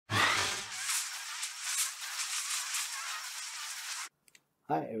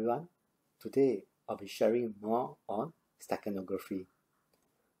Hi everyone, today I'll be sharing more on steganography.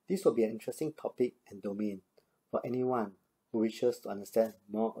 This will be an interesting topic and domain for anyone who wishes to understand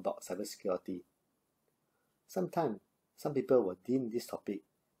more about cybersecurity. Sometimes, some people will deem this topic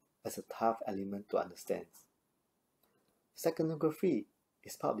as a tough element to understand. Steganography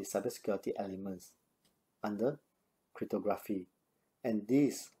is part of the cybersecurity elements under cryptography, and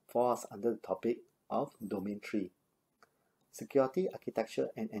this falls under the topic of Domain 3. Security Architecture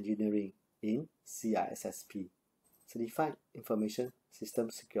and Engineering in CISSP, Certified Information System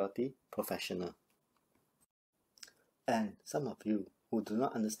Security Professional. And some of you who do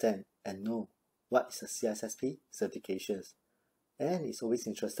not understand and know what is a CISSP certifications and is always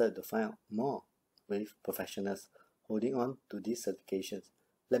interested to find out more with professionals holding on to these certifications,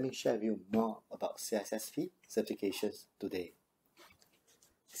 let me share with you more about CISSP certifications today.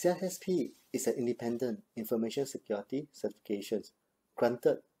 CISSP is an independent information security certifications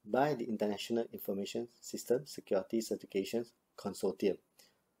granted by the International Information System Security Certifications Consortium,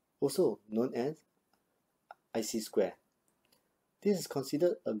 also known as IC². This is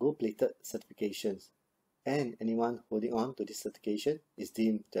considered a gold-plated certification, and anyone holding on to this certification is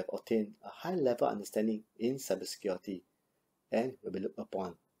deemed to have obtained a high-level understanding in cybersecurity and will be looked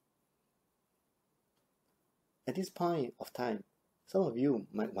upon. At this point of time, some of you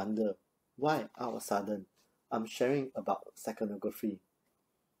might wonder why all of a sudden I'm sharing about steganography.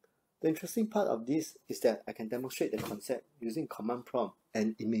 The interesting part of this is that I can demonstrate the concept using command prompt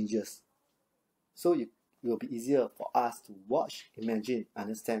and images. So it will be easier for us to watch, imagine,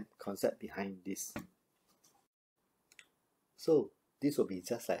 understand the concept behind this. So this will be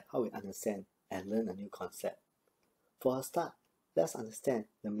just like how we understand and learn a new concept. For a start, let's understand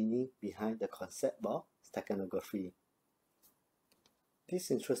the meaning behind the concept of steganography. This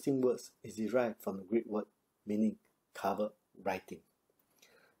interesting word is derived from the Greek word meaning cover writing.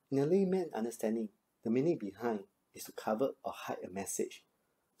 In a layman understanding, the meaning behind is to cover or hide a message,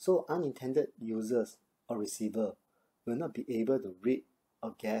 so unintended users or receiver will not be able to read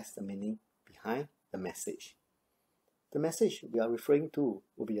or guess the meaning behind the message. The message we are referring to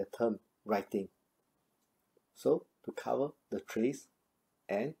will be the term writing. So to cover the trace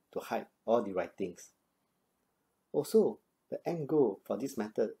and to hide all the writings. Also, the end goal for this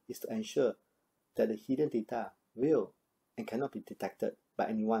method is to ensure that the hidden data will and cannot be detected by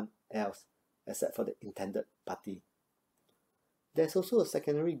anyone else except for the intended party. There's also a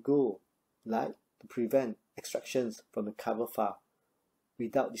secondary goal, like to prevent extractions from the cover file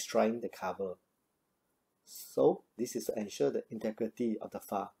without destroying the cover. So this is to ensure the integrity of the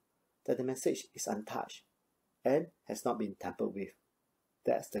file, that the message is untouched and has not been tampered with.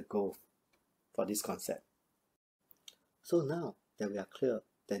 That's the goal for this concept. So now that we are clear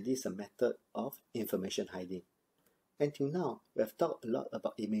that this is a method of information hiding, until now we have talked a lot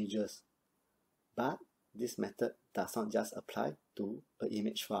about images, but this method does not just apply to an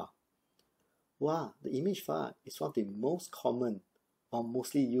image file. While the image file is one of the most common or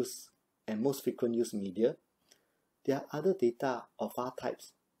mostly used and most frequent used media, there are other data or file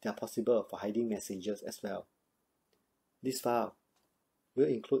types that are possible for hiding messages as well. This file will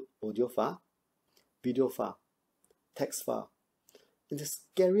include audio file, video file, text file, and the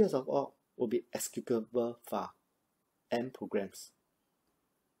scariest of all will be executable file and programs.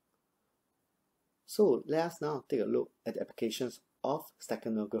 So let us now take a look at the applications of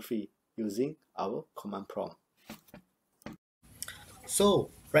steganography using our command prompt.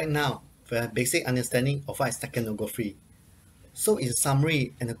 So right now we have a basic understanding of what is steganography. So in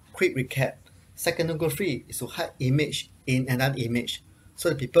summary and a quick recap, steganography is to hide image in another image so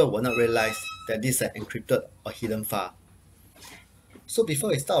that people will not realize that this is an encrypted or hidden file. So before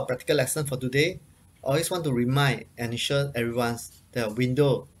we start our practical lesson for today, I always want to remind and ensure everyone that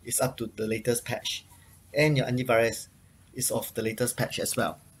Windows is up to the latest patch and your antivirus is of the latest patch as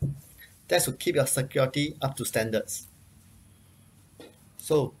well. That's to keep your security up to standards.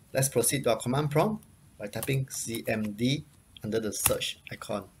 So let's proceed to our command prompt by typing CMD under the search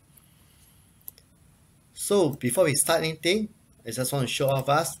icon. So before we start anything, I just want to show off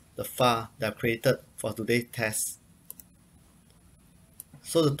us the file that I created for today's test.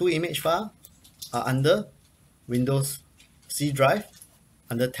 So the two image files are under Windows C drive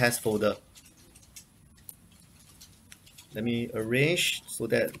under test folder. Let me arrange so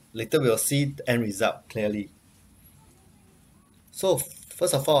that later we'll see the end result clearly. So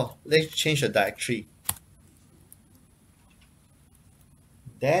first of all, let's change the directory.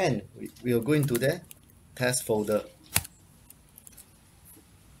 Then we'll go into the test folder.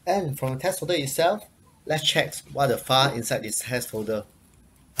 And from the test folder itself, let's check what the file inside this test folder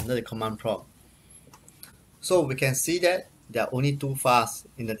under the command prompt. So we can see that there are only 2 files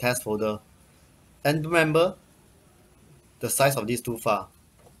in the test folder. And remember the size of these 2 files.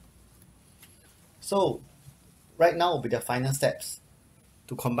 So right now will be the final steps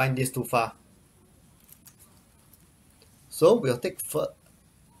to combine these 2 files. So we'll take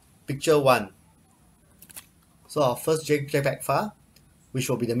picture 1. So our first JPEG file, which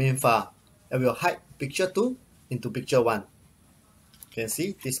will be the main file, and we'll hide picture 2 into picture 1. You can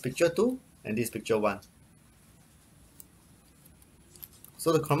see this picture 2 and this picture 1.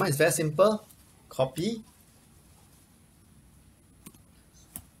 So the command is very simple. Copy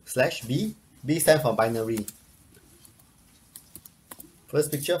 /B. B stands for binary.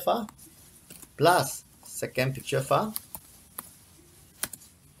 First picture file plus second picture file.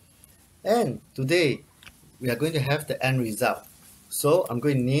 And today we are going to have the end result. So I'm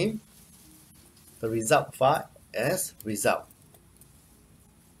going to name the result file as result.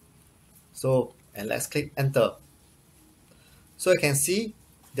 So, and let's click enter. So you can see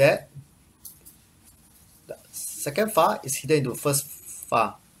that the second file is hidden into first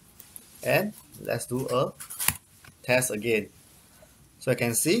file. And let's do a test again. So you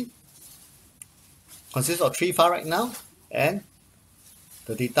can see consists of 3 files right now, and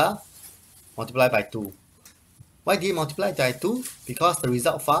the data multiplied by 2. Why did it multiply by 2? Because the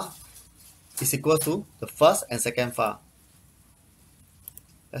result file is equal to the first and second file.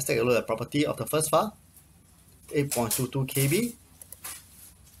 Let's take a look at the property of the first file, 8.22 KB.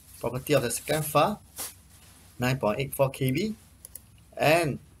 Property of the second file, 9.84 KB.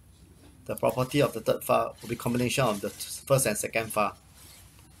 And the property of the third file will be combination of the first and second file.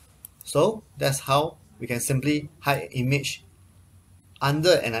 So that's how we can simply hide an image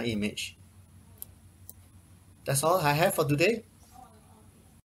under another image. That's all I have for today.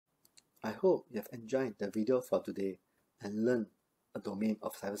 I hope you have enjoyed the video for today and learned a domain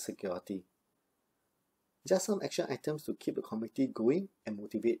of cybersecurity. Just some action items to keep the community going and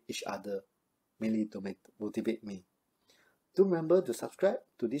motivate each other, mainly to motivate me. Do remember to subscribe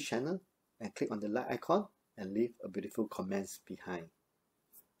to this channel and click on the like icon and leave a beautiful comments behind.